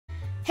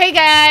Hey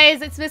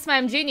guys, it's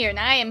MissMimeJr, and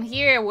I am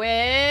here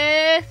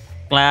with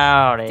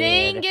Cloudy.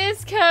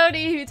 Dingus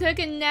Cody, who took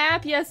a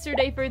nap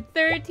yesterday for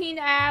 13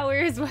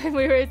 hours when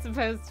we were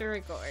supposed to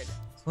record.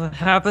 What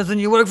happens when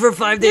you work for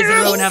 5 days in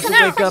a row and have to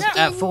wake up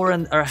at 4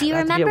 and or Do you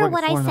have to be at remember work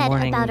what at 4 I in the said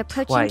morning about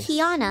approaching twice?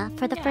 Kiana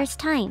for the first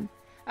time?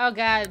 Oh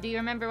god, do you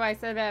remember what I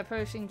said about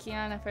approaching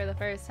Kiana for the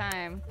first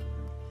time?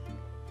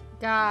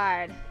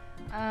 God.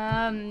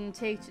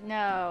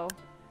 No.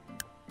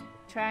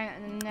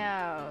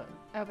 No.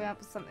 Open up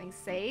with something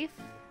safe?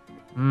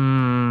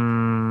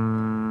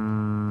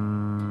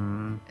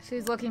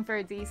 She's looking for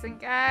a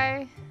decent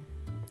guy?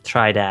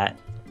 Try that.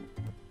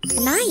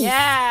 Nice.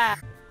 Yeah!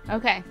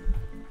 Okay.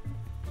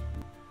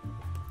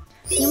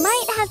 You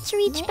might have to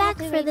reach back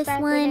for this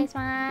one.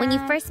 When you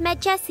first met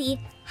Jessie,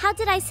 how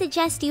did I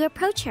suggest you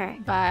approach her?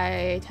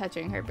 By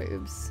touching her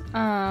boobs.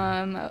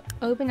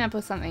 Open up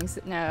with something.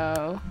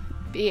 No.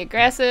 Be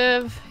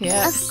aggressive.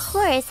 Yes. Of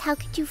course, how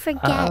could you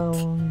forget?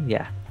 Oh,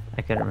 yeah.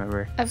 I couldn't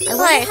remember. Of I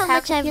wonder how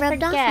much I've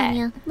rubbed off on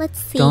you. Let's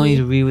see. Don't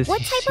agree with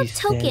what type of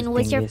token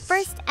was your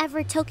first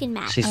ever token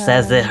match? She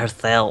says it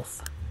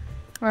herself.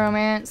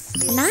 Romance.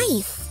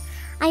 Nice.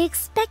 I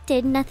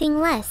expected nothing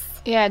less.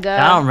 Yeah, duh.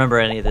 I don't remember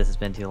any of this. It's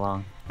been too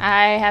long.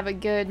 I have a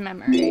good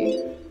memory.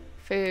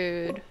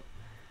 Food.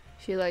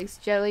 She likes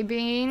jelly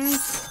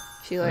beans.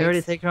 She likes Did we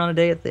already take her on a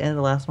date at the end of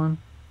the last one?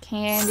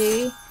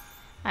 candy.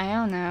 I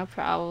don't know,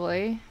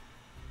 probably.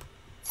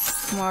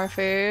 More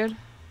food.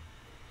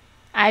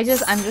 I'm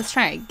just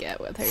trying to get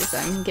with her, so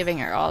I'm giving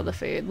her all the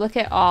food. Look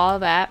at all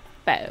that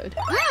food.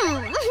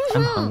 I'm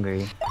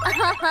hungry.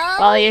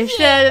 Well, you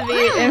should have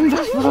eaten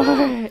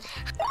before.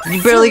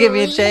 You barely give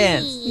me a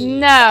chance.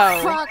 No.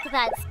 Talk,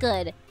 that's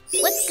good.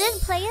 What's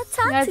good, playa?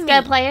 Talk That's to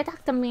good, me. player.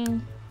 Talk to me.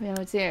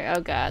 What's here?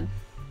 Oh, god.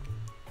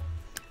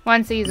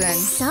 One season.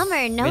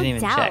 Summer, no didn't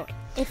even doubt. check.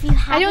 If you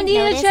haven't don't need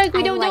to noticed, check. We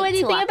I don't know like to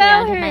anything walk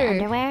about around in my her.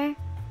 underwear.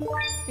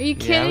 Are you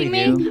kidding we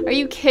me? do. Are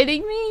you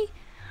kidding me?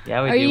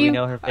 Yeah, we Are do. We you-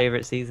 know her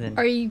favorite season.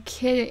 Are you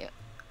kidding?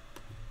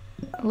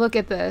 Look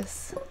at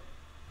this.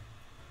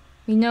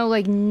 We know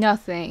like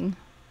nothing. Look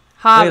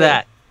Hobbit. at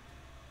that.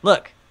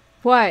 Look.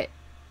 What?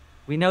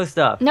 We know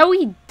stuff. No,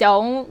 we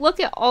don't. Look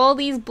at all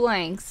these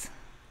blanks.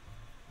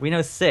 We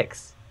know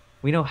 6.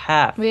 We know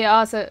half. We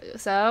also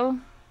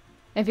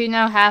if you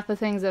know half the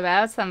things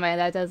about somebody,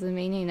 that doesn't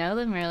mean you know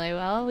them really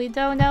well. We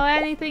don't know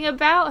anything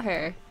about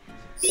her.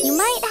 You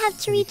might have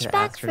to reach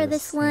back for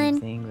this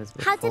one.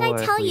 How did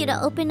I tell you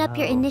to open up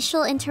your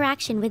initial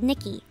interaction with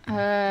Nikki?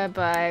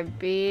 By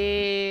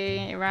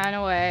run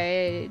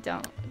away.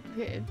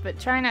 But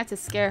try not to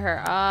scare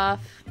her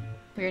off.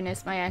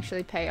 Weirdness might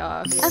actually pay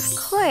off. Of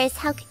course,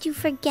 how could you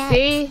forget?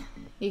 See?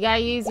 You gotta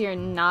use your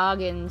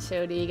noggin,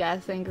 Shody. You gotta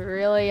think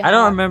really hard. I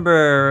don't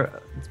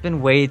remember. It's been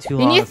way too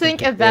long. When you since we think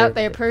did about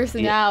their the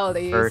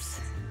personalities. First,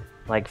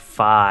 like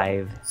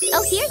 5.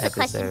 Oh, here's a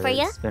question for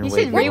you. It's been You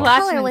way should too What long. rewatch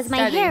color and was my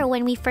study. hair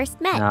when we first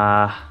met?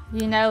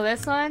 You know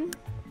this one?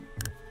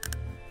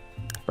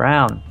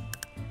 Brown.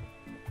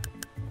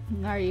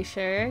 Are you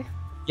sure?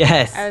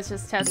 Yes. I was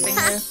just testing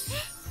you.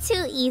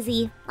 Too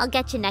easy. I'll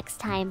get you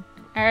next time.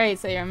 Alright,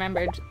 so you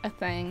remembered a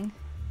thing.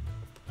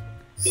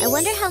 I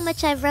wonder how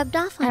much I've rubbed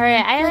off on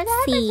Alright, you. Let's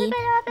see.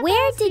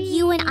 Where did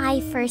you and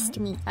I first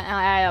meet?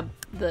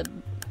 The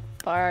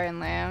bar and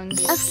lounge.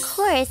 Of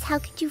course, how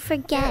could you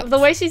forget? The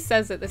way she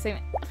says it, the same.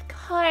 Of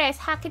course,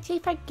 how could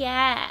you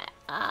forget?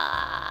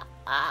 Alright,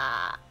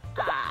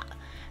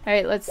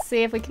 let's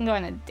see if we can go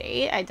on a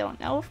date. I don't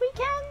know if we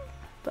can,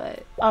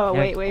 but... Oh,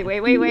 wait. We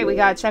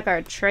gotta check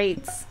our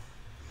traits.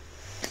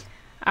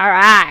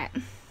 Alright.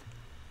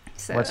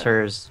 So, What's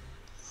hers?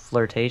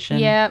 Flirtation?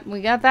 Yep,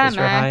 we got that Is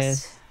her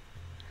max.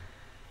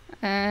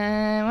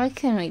 What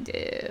can we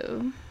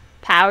do?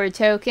 Power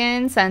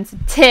token,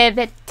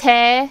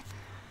 sensitivity.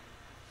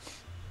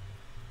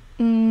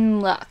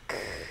 Luck.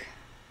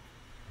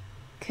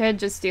 Could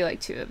just do like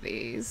 2 of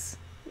these.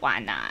 Why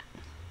not?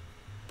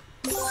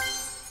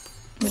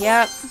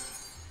 Yep.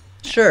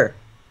 Sure.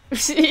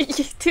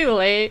 Too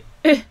late.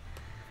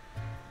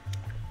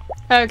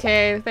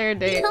 Okay, third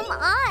date. Come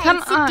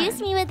on,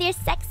 seduce me with your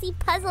sexy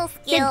puzzle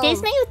skills.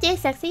 Seduce me with your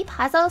sexy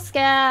puzzle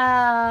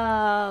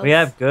skills. We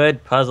have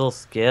good puzzle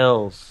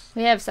skills.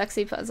 We have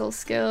sexy puzzle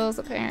skills,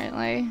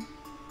 apparently.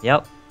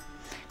 Yep.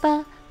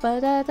 I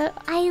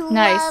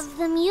Nice. love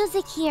the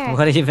music here.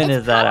 What even It's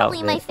is that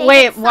probably my outfit? favorite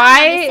Wait, song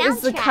why on is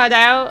the soundtrack.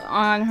 cutout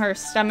on her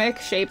stomach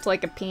shaped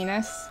like a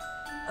penis?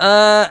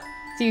 Do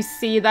you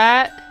see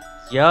that?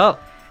 Yup.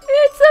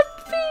 It's a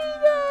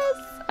penis!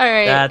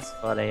 Alright. That's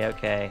funny.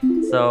 Okay.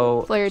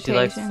 So she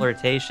likes Flirtation.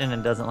 flirtation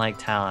and doesn't like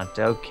talent.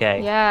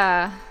 Okay.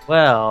 Yeah.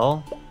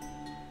 Well,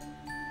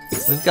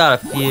 we've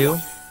got a few.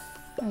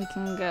 We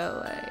can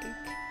go like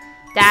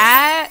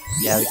that.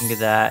 Yeah, we can get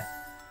that.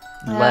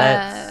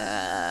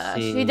 Let's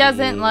see. She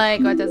doesn't like,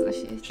 what doesn't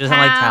she? She doesn't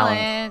like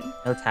talent.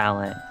 No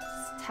talent.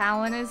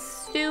 Talent is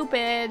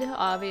stupid,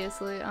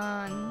 obviously.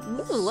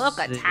 Ooh, look,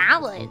 a See.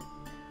 talent.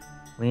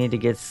 We need to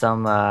get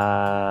some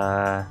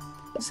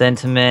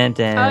sentiment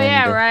and. Oh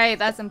yeah, right.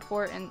 That's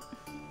important.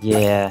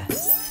 Yeah.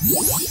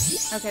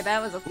 Okay, that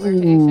was a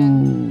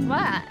flirtation.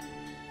 What?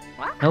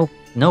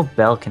 No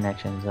bell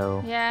connections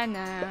though. Yeah,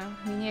 no.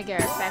 We need to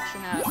get our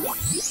section up.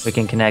 We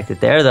can connect it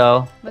there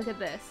though. Look at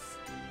this.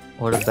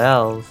 Or the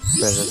bells.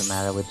 But it doesn't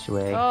matter which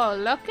way. Oh,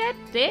 look at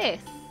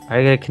this. Are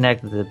you gonna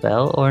connect the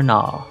bell or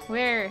no?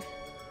 Where?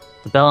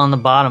 The bell on the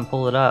bottom,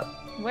 pull it up.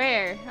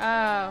 Where?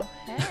 Oh,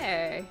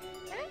 hey.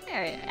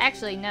 Hey.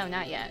 Actually, no,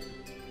 not yet.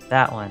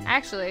 That one.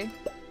 Actually,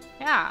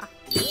 yeah.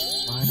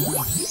 Why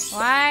not?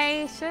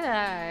 Why should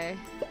I?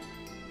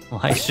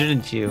 Why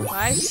shouldn't you?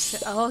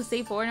 Oh,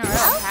 see, 4 in a row.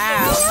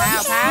 Pow,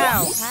 pow,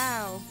 pow,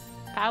 pow.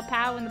 Pow,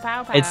 pow, and the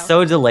pow, pow. It's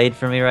so delayed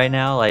for me right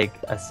now, like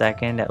a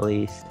second at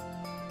least.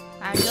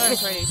 I'm going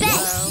pretty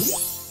slow.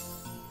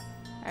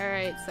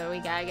 Alright, so we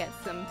gotta get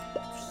some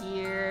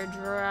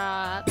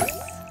teardrops.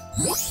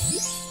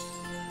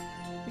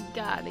 We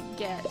gotta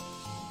get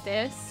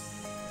this.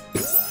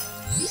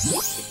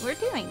 We're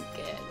doing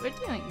good. We're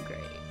doing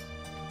great.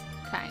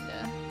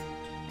 Kinda,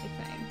 I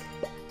think.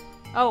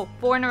 Oh,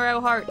 4 in a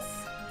row hearts.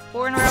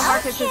 4 in a row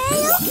hearts.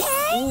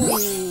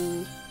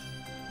 Ooh.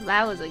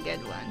 That was a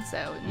good one.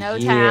 So, no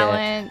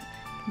talent.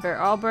 Convert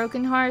all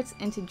broken hearts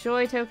into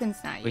joy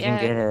tokens. Not yet. We can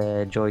get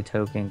a joy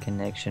token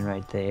connection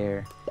right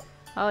there.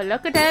 Oh,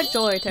 look at that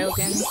joy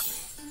token.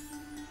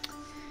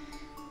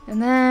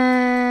 And then...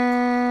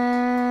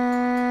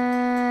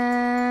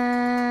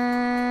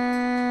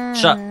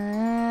 Shut.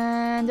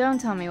 Don't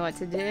tell me what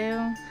to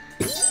do.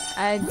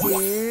 I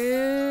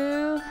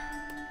do...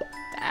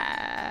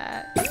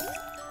 that.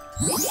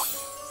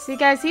 See,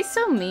 guys, he's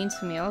so mean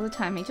to me all the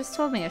time. He just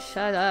told me to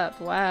shut up.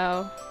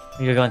 Wow.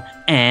 You're going,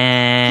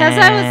 eh. Because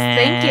I was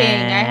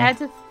thinking. I had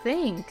to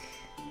think.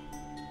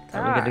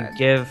 Are we gonna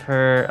give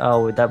her...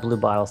 Oh, that blue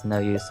bottle's no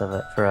use of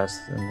it for us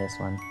in this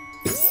one.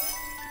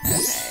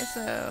 Okay,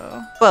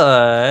 so...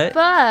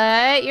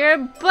 But you're a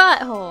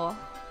butthole.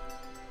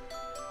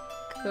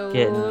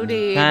 getting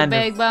Cody, the kind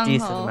big of bunghole.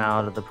 decent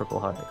amount of the purple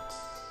hearts.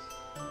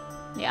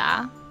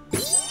 Yeah.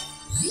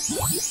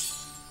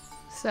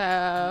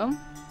 So...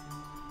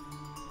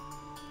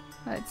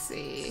 let's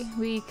see.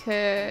 We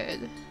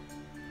could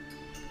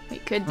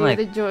do Like,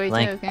 the joy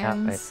blank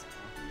tokens.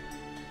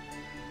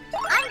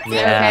 Yeah.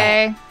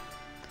 Okay.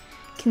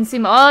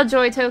 Consume all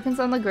joy tokens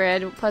on the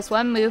grid, plus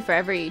 1 move for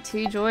every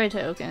 2 joy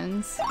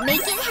tokens.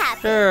 Make it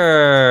happen.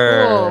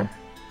 Sure. Cool.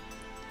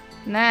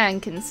 And then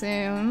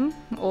consume,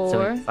 or...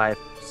 75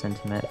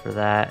 sentiment for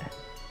that.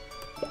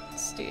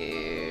 let's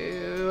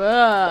do...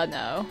 oh,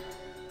 no.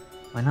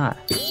 Why not?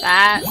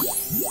 That.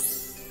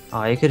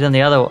 Oh, you could do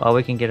the other... Oh,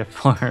 we can get a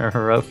 4 in a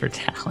row for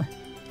talent.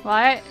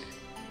 What?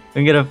 We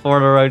can get a 4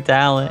 in a row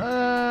talent.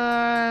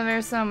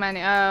 There's so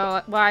many.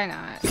 Oh, why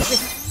not?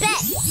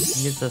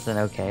 It gives us an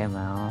okay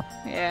amount.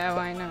 Yeah,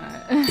 why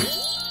not?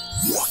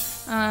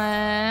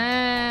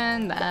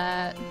 And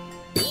that.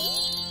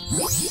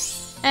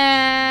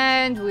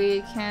 And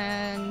we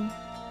can...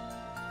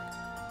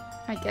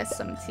 I guess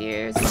some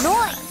tears.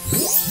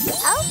 Nice.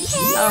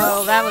 Okay.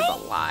 Oh, that was a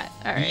lot.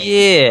 Alright.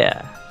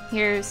 Yeah.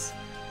 Here's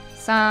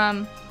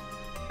some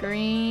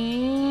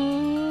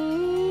green.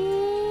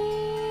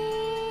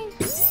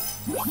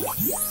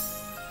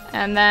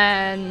 And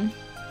then...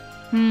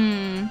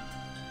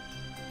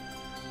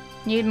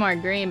 need more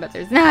green, but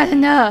there's not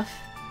enough.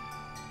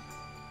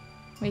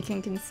 We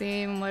can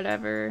consume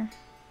whatever.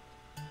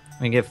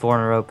 We get 4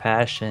 in a row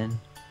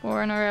passion.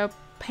 4 in a row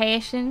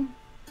passion.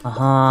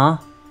 Uh-huh.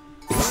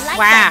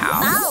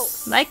 Wow.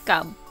 Like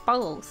a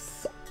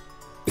boss.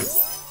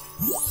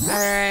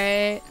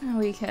 Alright,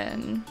 we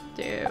can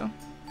do...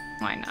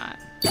 why not?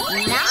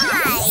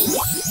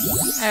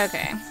 Nice.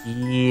 Okay.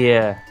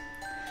 Yeah.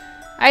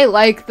 I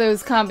like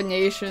those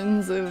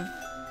combinations of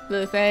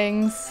the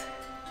things.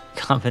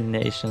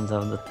 Combinations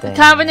of the thing.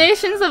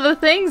 Combinations of the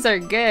things are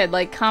good.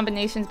 Like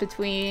combinations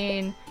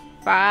between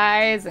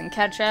fries and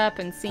ketchup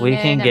and semen We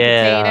can and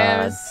get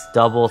potatoes.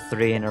 double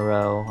 3 in a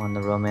row on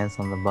the romance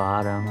on the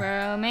bottom.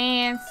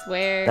 Romance,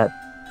 where?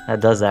 That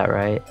does that,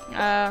 right?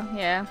 Oh,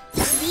 yeah.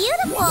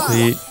 Beautiful.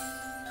 Sweet.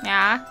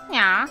 Yeah,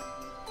 yeah,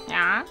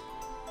 yeah.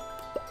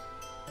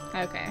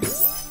 Okay.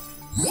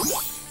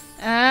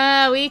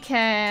 We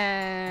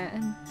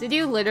can... Did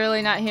you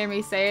literally not hear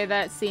me say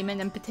that semen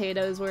and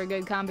potatoes were a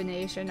good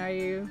combination? Are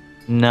you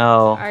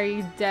No.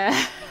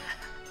 dead?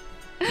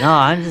 No,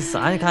 I'm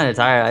kind of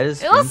tired. I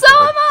just. Well, streamed so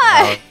for am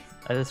I!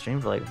 I just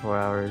streamed for like 4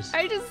 hours.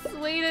 I just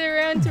waited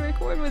around to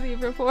record with you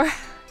for 4 hours.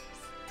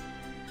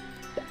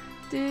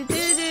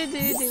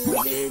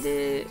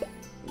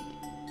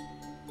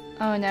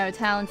 Oh no,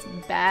 talent's a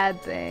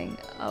bad thing.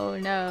 Oh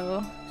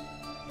no.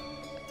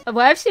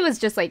 What if she was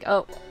just like,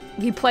 oh,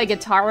 you play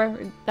guitar?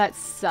 That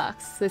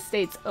sucks. This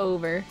state's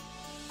over.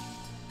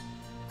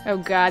 Oh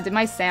god, did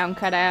my sound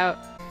cut out?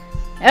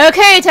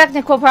 Okay,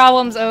 technical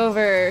problems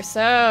over.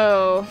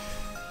 So,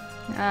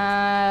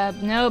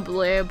 no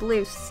blue.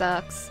 Blue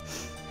sucks.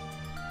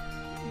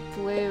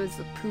 Blue is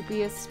the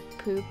poopiest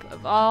poop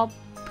of all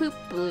poop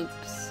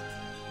bloops.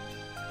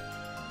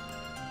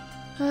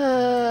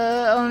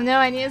 Oh no,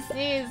 I need to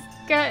sneeze.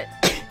 God.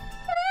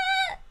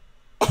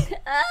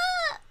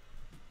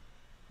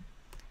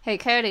 Hey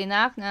Cody,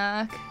 knock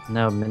knock.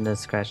 No, Minda's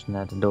scratching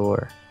at the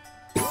door.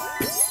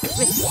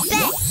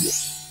 Respect!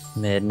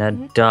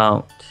 Midna,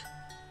 don't.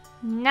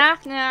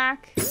 Knock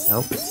knock.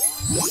 Nope.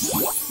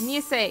 And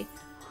you say,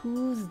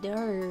 who's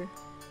there?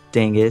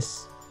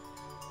 Dingus.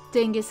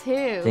 Dingus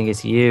who?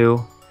 Dingus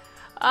you.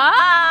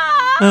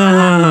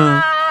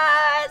 Ah!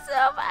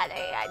 So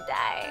funny, I'm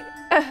dying.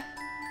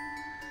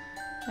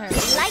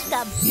 Alright, Like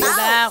a do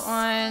that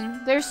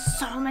one. There's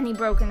so many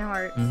broken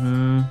hearts.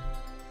 Mm-hmm.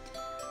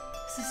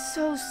 This is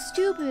so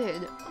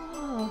stupid.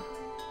 Oh.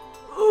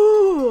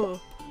 Ooh.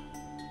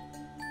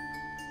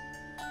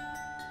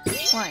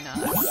 Why not?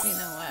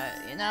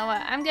 You know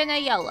what? I'm gonna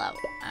YOLO.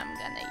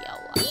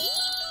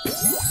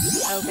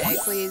 Okay,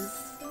 please.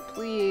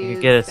 Please.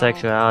 You get a don't.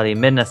 sexuality.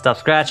 Midna, stop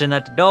scratching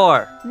at the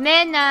door.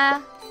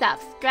 Minna, stop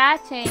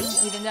scratching,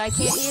 even though I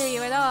can't hear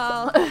you at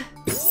all.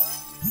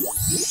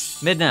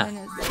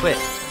 Midna, quit.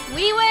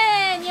 We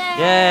win! Yay!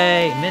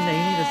 Yay! Midna,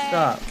 you need to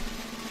stop.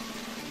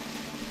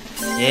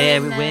 Yeah,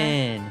 we Midna.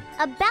 win.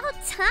 About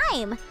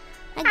time!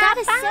 I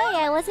gotta say,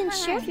 I wasn't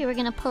sure if you were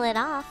gonna pull it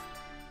off.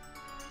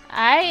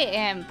 I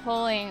am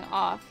pulling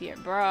off your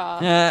bra,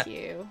 Yeah.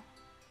 Q.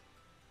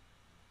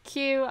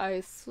 Q,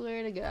 I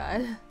swear to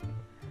God.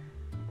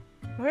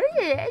 Where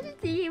did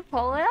you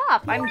pull it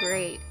off? I'm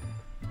great.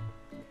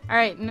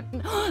 Alright,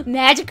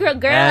 magical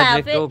girl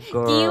Magical outfit.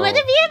 girl. Do you want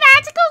to be a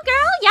magical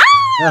girl?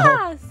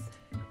 Yes!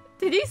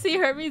 Did you see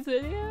Hermes'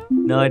 video?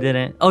 No, I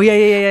didn't. Oh yeah,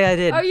 I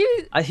did. Are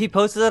you? He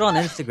posted it on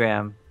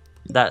Instagram.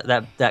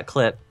 That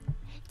clip.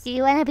 Do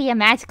you want to be a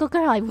magical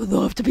girl? I would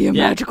love to be a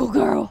magical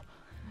girl.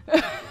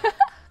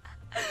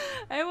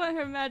 I want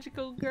her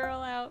magical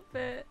girl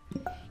outfit.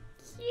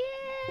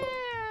 Yeah.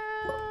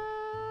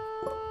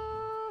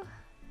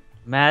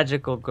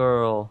 Magical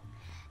girl.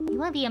 You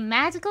want to be a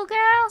magical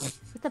girl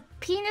with a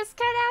penis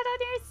cut out on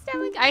your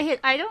stomach?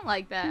 I don't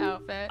like that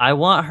outfit. I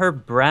want her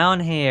brown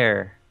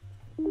hair.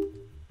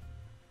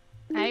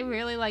 I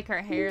really like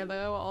her hair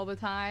though all the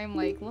time.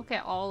 Like, look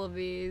at all of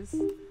these.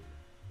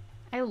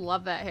 I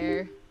love that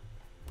hair.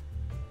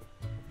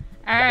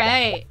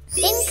 Alright.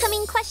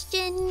 Incoming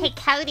question. Hey,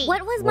 Cody.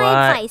 What was What?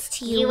 my advice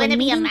to you You when want to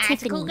be a meeting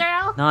magical Tiffany?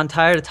 girl? No, I'm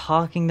tired of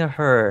talking to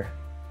her.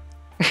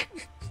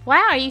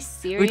 Wow, are you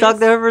serious? We talked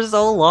to her for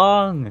so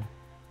long.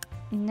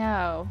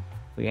 No.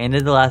 We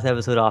ended the last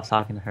episode off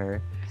talking to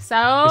her.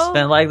 So? We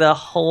spent like the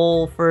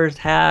whole first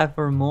half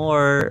or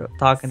more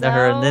talking to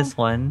her in So? this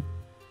one.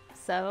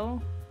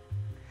 So?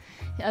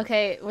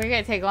 Okay, we're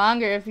gonna take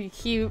longer if you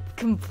keep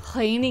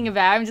complaining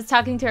about it. I'm just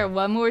talking to her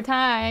one more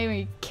time. Are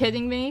you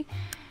kidding me?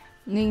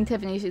 Meeting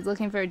Tiffany, she's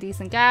looking for a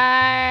decent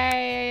guy.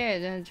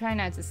 And try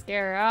not to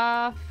scare her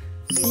off.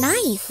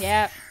 Nice.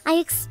 Yep. I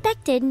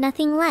expected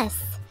nothing less.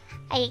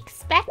 I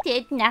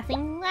expected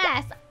nothing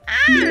less.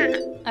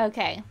 Ah!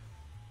 Okay.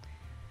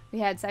 We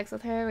had sex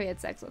with her, we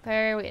had sex with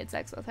her, we had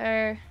sex with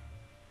her.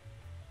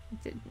 We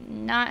did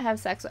not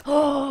have sex with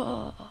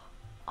Oh!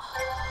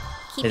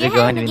 Keep Is your it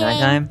going head to in be the game.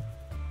 nighttime?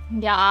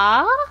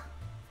 Yeah?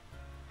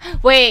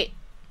 Wait.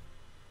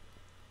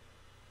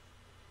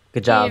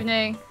 Good job.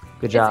 Evening.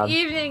 Good job. It's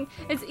evening.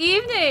 It's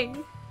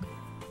evening.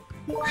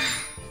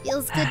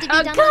 Feels good to be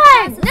Oh, done God, with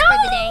classes for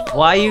the day.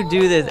 Why you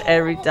do this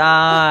every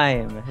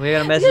time? We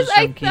got a message Because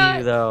I from Q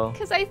thought- though.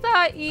 Because I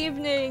thought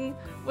evening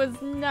was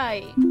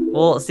night.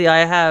 Well, see,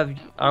 I have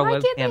our Why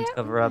can't they webcams have-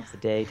 cover up the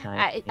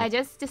daytime. I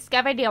just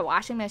discovered your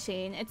washing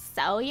machine. It's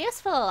so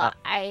useful.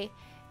 I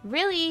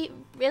really,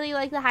 really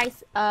like the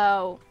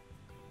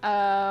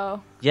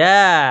Oh.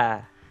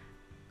 Yeah.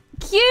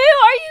 Q,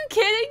 are you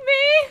kidding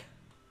me?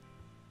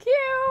 Q,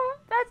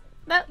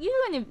 that you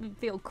wouldn't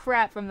feel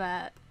crap from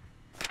that.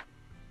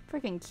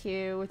 Freaking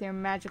Q with your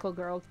magical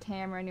girl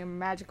camera and your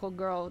magical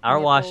girl Our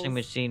nipples. washing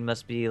machine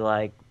must be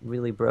like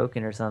really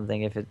broken or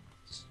something if it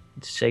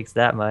shakes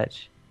that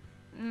much.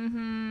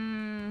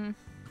 Mm-hmm.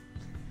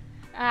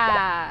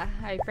 Ah,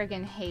 I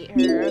freaking hate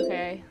her.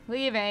 Okay,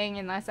 leaving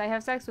unless I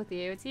have sex with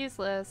you. It's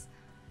useless.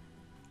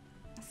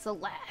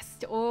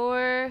 Celeste,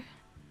 or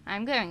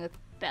I'm going with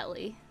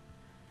Belly.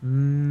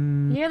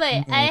 You're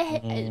like,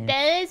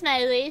 Bella's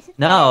my least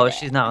No, favorite.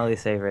 she's not my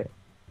least favorite.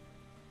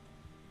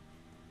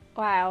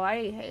 Wow, why are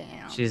you hating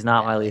on She's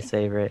not my Belly? least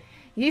favorite.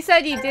 You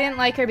said you didn't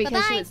like her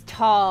because she Bye-bye. was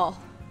tall.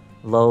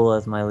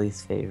 Lola's my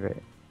least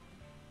favorite.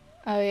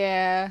 Oh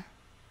yeah.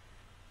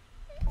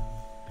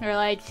 Or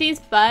like, she's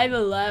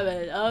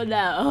 5'11". Oh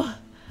no.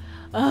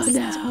 Oh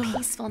Such no. a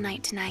peaceful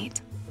night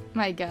tonight.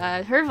 My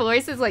god, her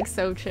voice is like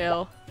so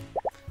chill.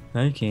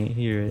 I can't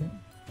hear it.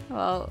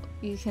 Well,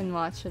 you can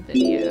watch a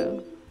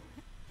video.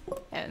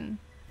 And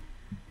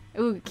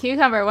ooh,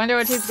 cucumber. I wonder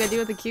what she's gonna do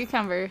with the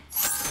cucumber.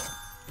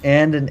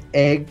 And an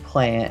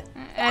eggplant.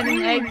 And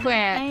an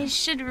eggplant. I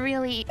should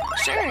really...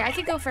 Sure, I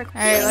could go for a quick...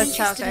 Alright, I'm let's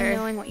talk to interested in her.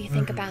 knowing what you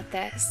think about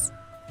this.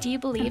 Do you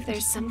believe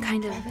there's some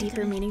kind of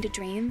deeper meaning to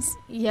dreams?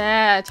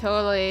 Yeah,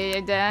 totally.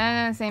 It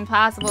doesn't seem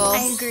possible.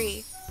 I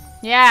agree.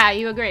 Yeah,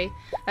 you agree.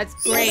 That's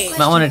great.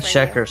 Might want to for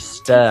check you. her Take your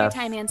stuff.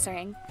 time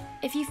answering.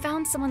 If you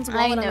found someone's I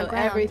wallet on know the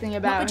ground, everything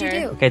about what would her.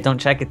 you do? Okay, don't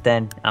check it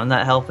then. I'm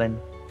not helping.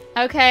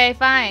 Okay,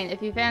 fine.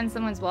 If you found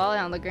someone's wallet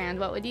on the ground,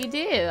 what would you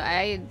do?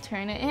 I'd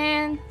turn it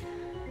in.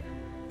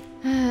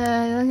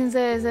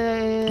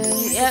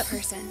 Yep.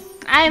 Person.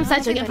 I am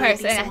such a good everybody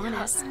would person. be so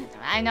honest.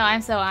 I know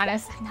I'm so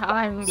honest. I know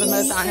I'm the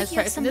most honest You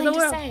have person in something the to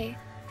world. say.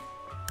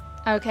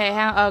 Okay,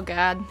 how? Oh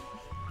God,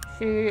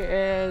 she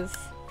is.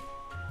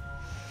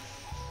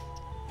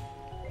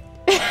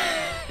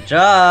 Good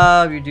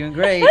job. You're doing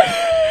great.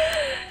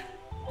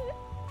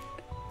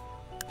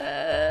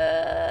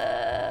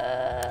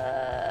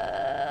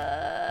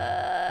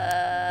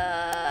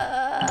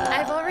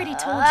 I've already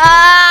told you.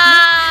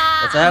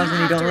 That's what happens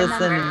when you don't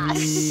listen to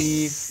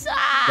me.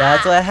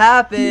 That's what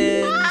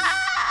happens.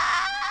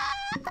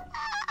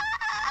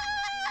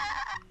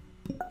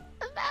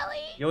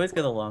 Belly, You always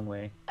go the long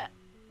way. leave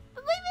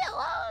me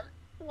alone.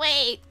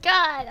 Wait,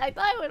 God, I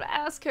thought I would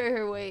ask her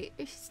her weight.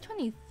 She's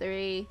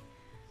 23.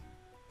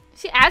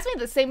 She asks me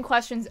the same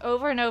questions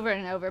over and over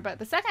and over, but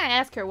the second I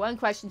ask her one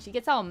question, she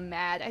gets all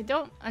mad. I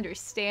don't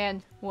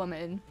understand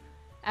women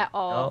at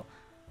all.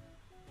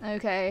 Oh.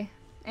 Okay.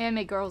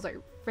 Anime girls are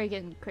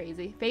freaking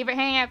crazy. Favorite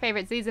hangout,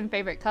 favorite season,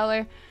 favorite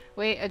color,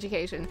 weight,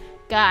 education.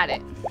 Got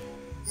it.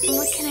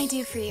 What can I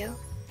do for you?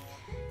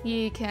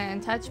 You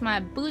can touch my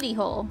booty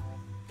hole.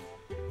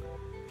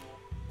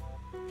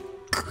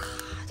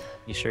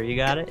 You sure you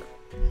got it?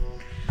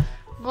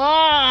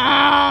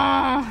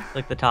 Ah!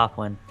 Click the top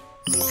one.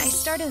 I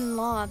started in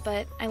law,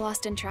 but I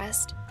lost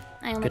interest.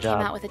 I only Good came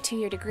job. out with a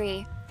 2-year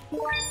degree.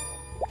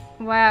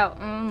 Wow,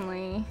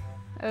 only.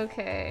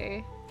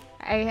 Okay.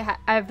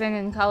 I've been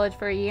in college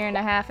for 1.5 years,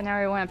 and now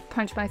I want to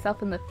punch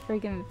myself in the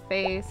freaking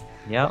face.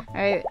 Yep.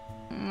 Alright,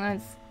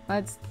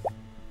 let's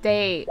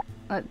date.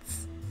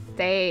 Let's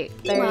date.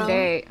 Third Well,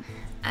 date.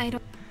 I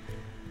don't.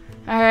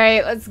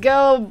 Alright, let's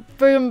go,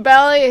 Boom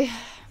Belly.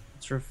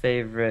 What's your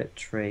favorite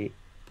trait?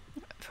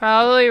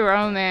 Probably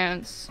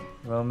romance.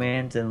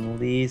 Romance and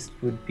least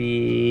would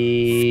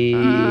be...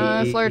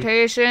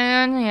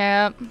 Flirtation,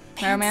 yep.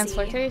 Romance, Fancy.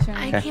 flirtation.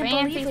 I Okay. can't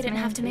Fancy, believe we didn't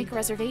have to smancy. make a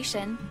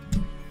reservation.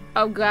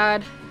 Oh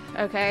God.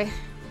 Okay.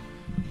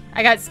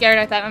 I got scared.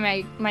 I thought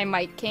my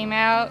mic came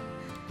out,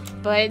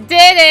 but it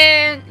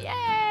didn't.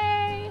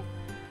 Yay!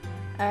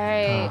 All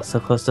right. Oh, so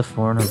close to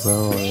 4 in a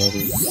row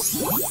already.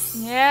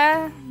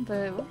 Yeah,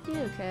 but we'll be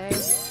okay.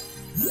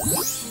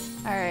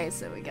 All right,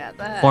 so we got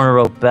that. 4 in a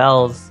row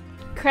bells.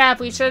 Crap,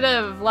 we should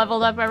have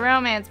leveled up our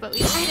romance, but we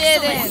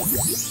didn't.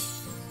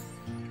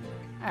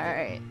 All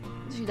right.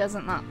 She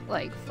doesn't not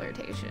like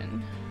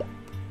flirtation.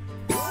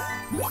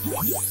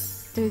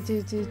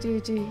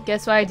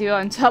 Guess what I do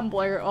on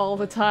Tumblr all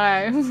the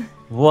time?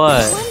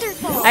 What?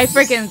 Wonderful. I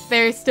freaking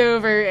thirst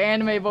over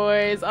anime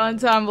boys on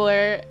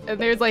Tumblr, and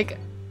there's like,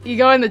 you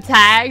go in the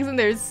tags, and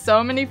there's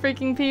so many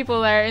freaking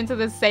people that are into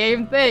the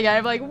same thing.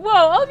 I'm like, whoa,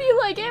 I'll be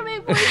like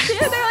anime boys too.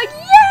 They're like,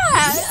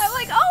 yeah. I'm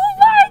like, oh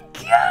my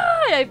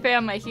God. I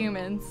found my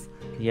humans.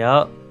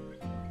 Yup.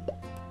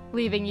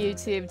 Leaving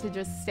YouTube to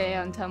just stay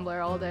on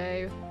Tumblr all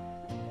day.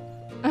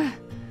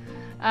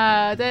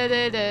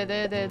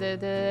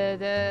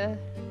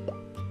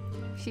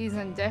 She's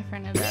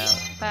indifferent about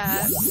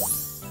that.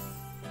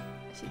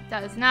 She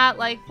does not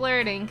like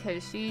flirting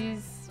because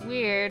she's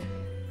weird.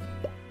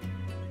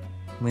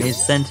 We need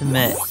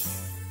sentiment.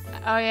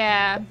 Oh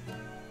yeah.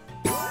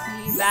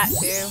 Need that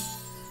too.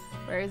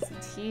 Where's the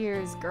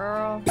tears,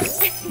 girl?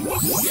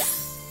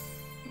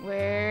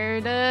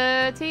 Where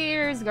the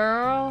tears,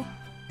 girl?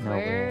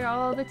 Where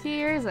all the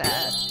tears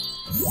at?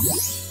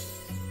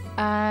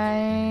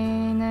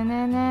 Na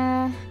na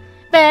na.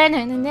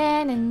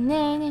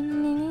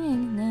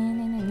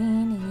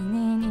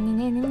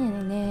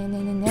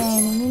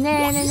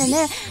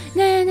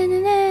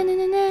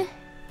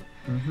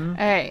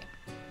 Alright.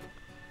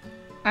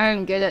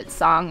 I'm good at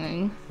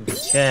songing.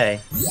 Okay.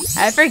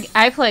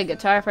 I played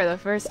guitar for the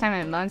first time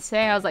in months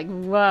today. I was like,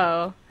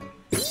 whoa.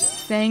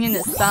 Singing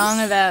a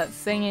song about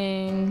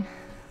singing.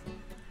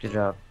 Good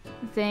job.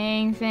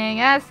 Sing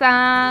a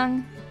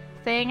song.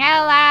 Sing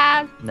out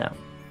loud. No.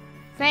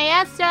 Sing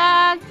out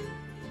strong.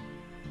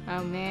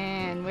 Oh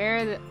man,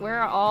 where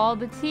are all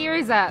the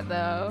tears at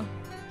though?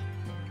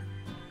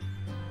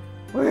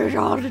 Where's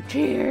all the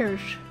tears?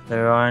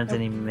 There aren't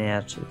any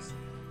matches.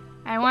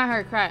 I want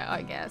her to cry,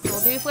 I guess.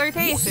 We'll do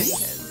flirtation,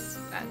 because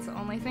that's the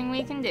only thing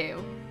we can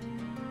do.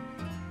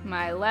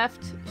 My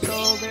left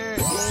shoulder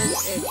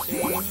is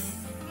itchy.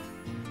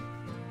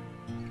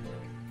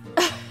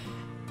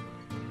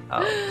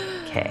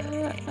 Okay.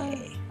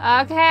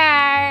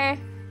 Okay.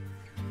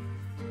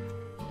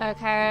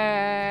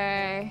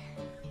 Okay.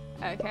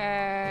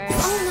 Okay.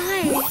 Oh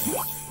my!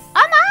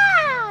 Oh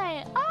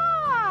my!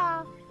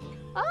 Oh!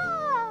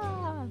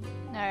 Oh!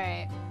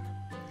 Alright.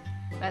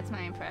 That's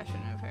my impression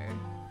of her.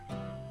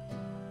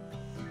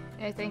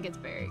 I think it's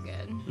very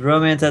good.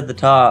 Romance at the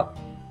top.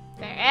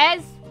 There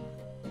is?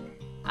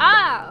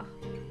 Oh!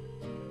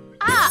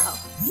 Oh!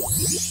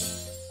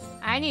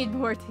 I need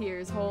more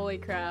tears, holy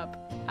crap.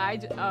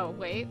 Oh,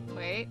 wait.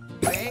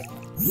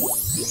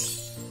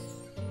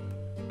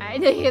 I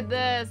need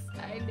this.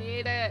 I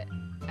need it.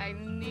 I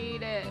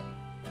need it.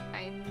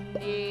 I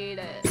need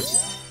it.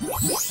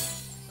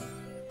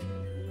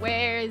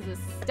 Where is the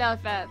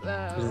stuff at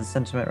though? There's a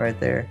sentiment right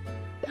there.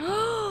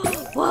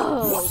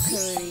 Whoa,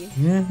 Cody.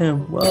 Yeah,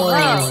 whoa.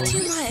 That's too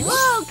much.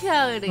 Whoa,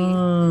 Cody.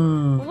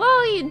 Oh.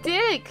 Whoa, you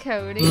did it,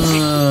 Cody.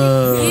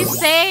 You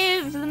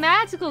saved the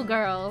magical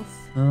girls.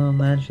 Oh,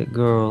 magic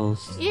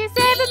girls. You saved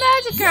the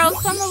magic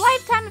girls from the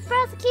lifetime of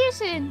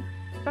prosecution.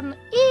 From the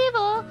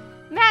evil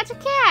magic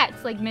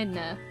cats, like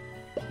Midna.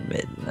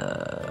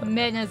 Midna.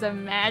 Midna's a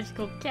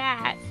magical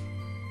cat.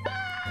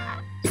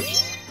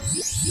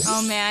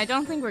 Oh man, I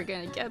don't think we're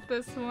gonna get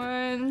this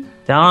one.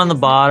 Down on the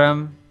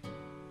bottom.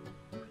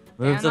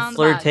 Move Down the on the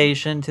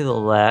flirtation to the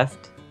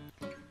left.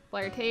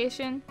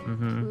 Flirtation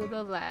Mm-hmm. to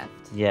the left.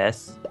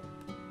 Yes.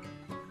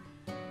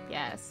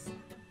 Yes.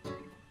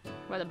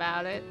 What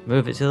about it?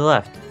 Move it to the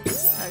left.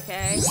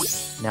 Okay.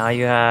 Now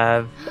you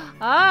have.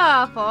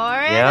 Ah,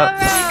 4 in Yep. a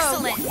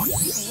row.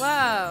 Excellent.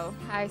 Whoa.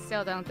 I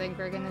still don't think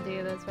we're gonna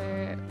do this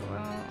very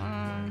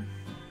well.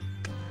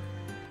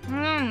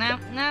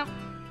 No.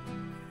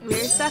 We're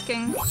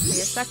sucking. We're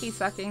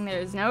sucking.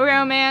 There's no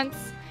romance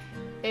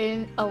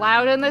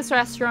allowed in this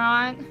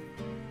restaurant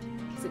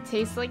because it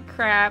tastes like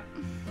crap.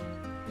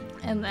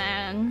 And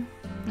then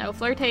no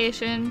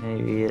flirtation.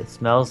 Maybe it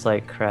smells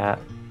like crap.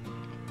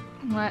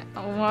 What?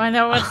 Oh, I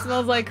know what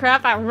smells like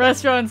crap. That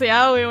restaurant in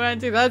Seattle we went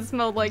to, that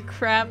smelled like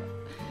crap.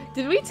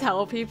 Did we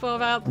tell people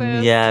about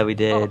this? Yeah, we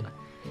did. Oh,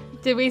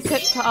 did we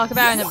talk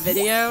about it in a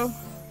video?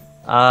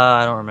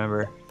 I don't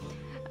remember.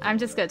 I'm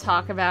just gonna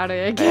talk about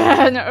it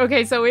again.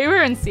 Okay, so we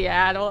were in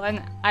Seattle,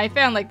 and I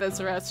found like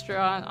this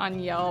restaurant on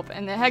Yelp,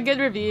 and it had good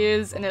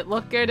reviews, and it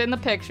looked good in the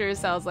pictures,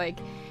 so I was like,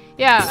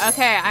 yeah,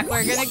 okay,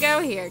 we're gonna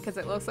go here, because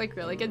it looks like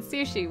really good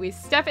sushi. We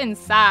step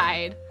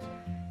inside,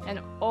 and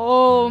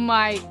oh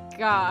my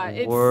god,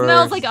 it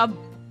smells like a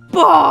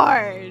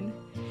barn!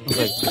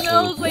 It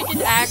smells like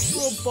an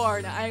actual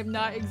barn. I am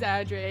not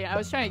exaggerating. I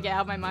was trying to get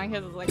out of my mind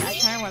because I was like, I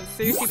kind of want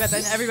sushi, but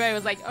then everybody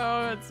was like,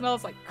 oh, it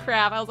smells like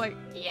crap. I was like,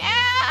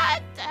 yeah,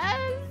 it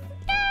does.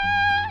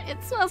 Yeah,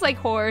 it smells like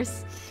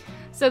horse.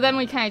 So then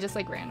we kind of just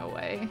like ran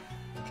away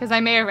because I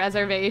made a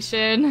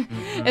reservation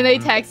and they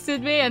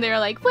texted me and they were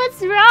like,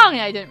 what's wrong?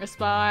 And I didn't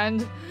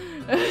respond. So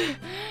I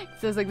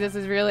was like, this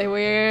is really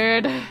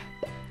weird.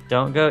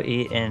 Don't go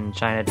eat in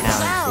Chinatown in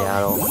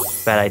Seattle.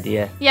 Bad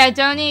idea. Yeah,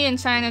 don't eat in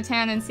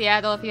Chinatown in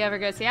Seattle if you ever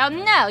go to Seattle.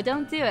 No,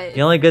 don't do it.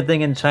 The only good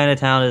thing in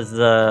Chinatown is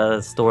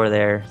the store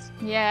there.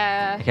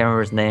 Yeah. I can't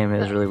remember his name. It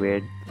was really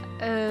weird.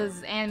 It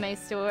was anime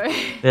store.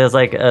 It was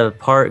like a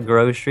part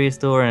grocery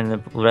store, and the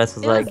rest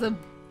was like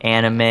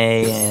anime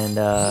and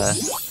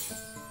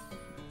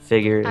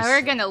figures.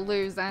 We're gonna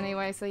lose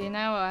anyway, so you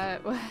know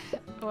what?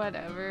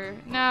 Whatever.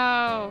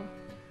 No.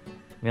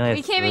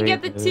 We can't even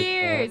get the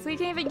tears. We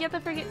can't even get the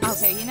freaking.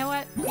 Okay, you know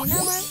what?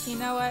 You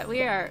know what?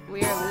 We are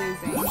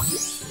losing.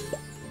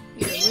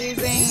 We are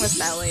losing with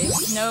belly.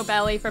 No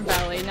belly for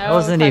belly. No. That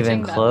wasn't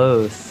even belly.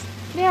 close.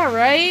 Yeah,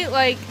 right?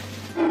 Like,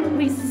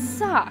 we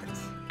sucked.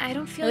 I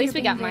don't feel At least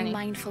you're we got being very money.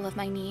 mindful of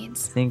my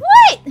needs.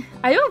 What?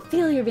 I don't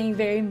feel you're being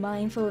very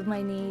mindful of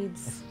my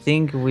needs. I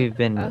think we've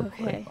been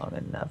Okay. long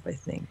enough, I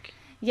think.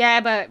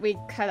 Yeah, but we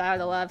cut out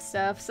a lot of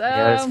stuff, so.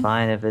 Yeah, it's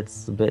fine if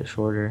it's a bit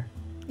shorter.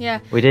 Yeah.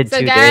 We did So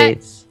 2 guys-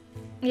 dates.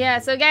 Yeah,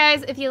 so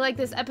guys, if you like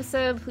this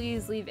episode,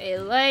 please leave a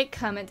like,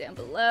 comment down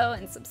below,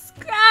 and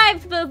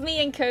subscribe to both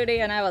me and Cody,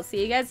 and I will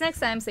see you guys next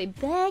time. Say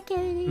bye,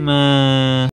 Cody. Meh.